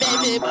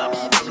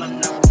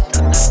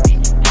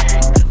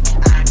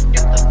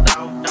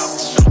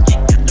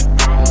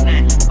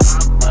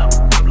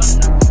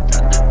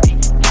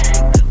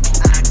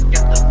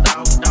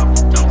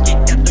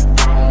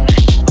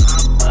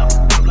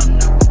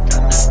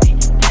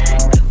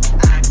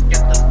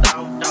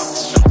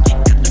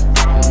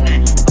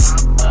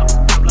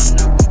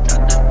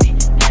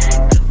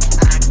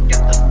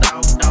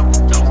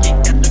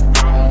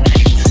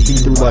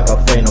Like a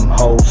phantom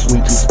hoe,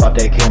 sweet to spot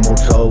that camel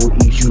toe.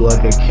 Eat you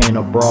like a can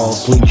of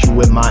broth, please you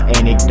with my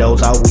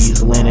anecdotes. I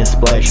weasel in and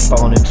splash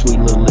upon them sweet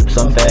little lips,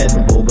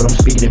 unfathomable. But I'm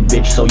speaking to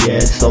bitch, so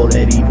yeah, it's so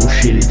that evil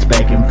shit, it's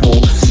back and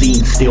forth.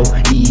 Scene still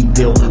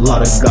evil, a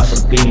lot of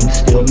gossiping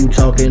still. You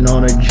talking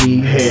on a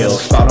G, hell,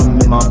 spot him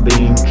in my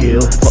beam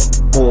kill.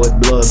 Fuckboi,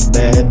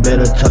 bloodbath,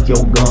 better tuck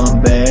your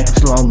gun back.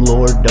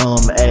 Slumlord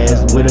dumb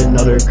ass with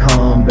another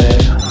comeback.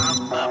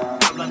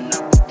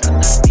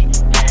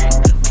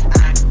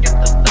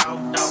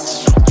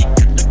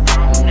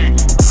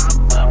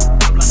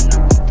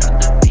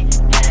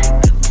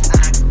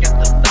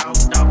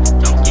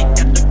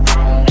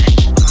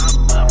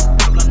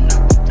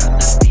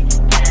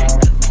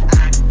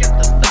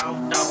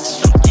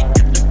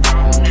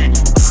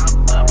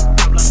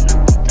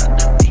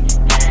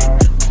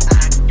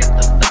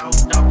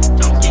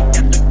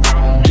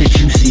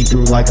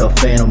 Like a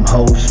phantom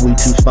hoe, sweet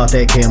to spot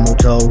that camel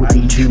toe.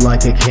 Eat you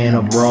like a can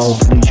of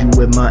broth, lead you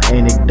with my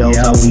anecdotes.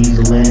 I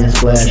weasel in and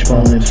splash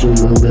on them sweet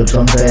little lips,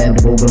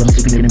 unfathomable. But I'm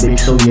speaking to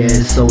bitch, so yeah,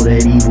 it's so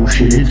that evil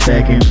shit, it's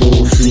back in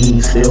full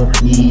scene. Still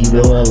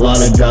evil, a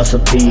lot of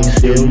gossiping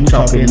still. You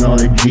talking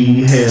on a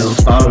G, hell,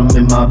 spot him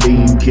in my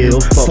beam kill.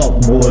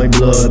 Fuckboi,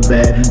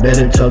 bloodbath,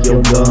 better tuck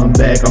your gun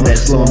back. I'm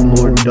that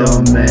slumlord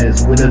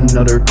dumbass with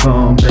another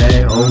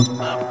comeback.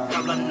 Oh.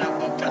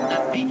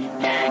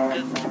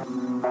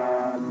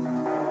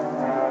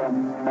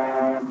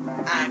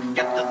 I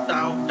got the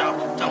thought,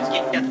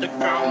 don't get the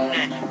grown.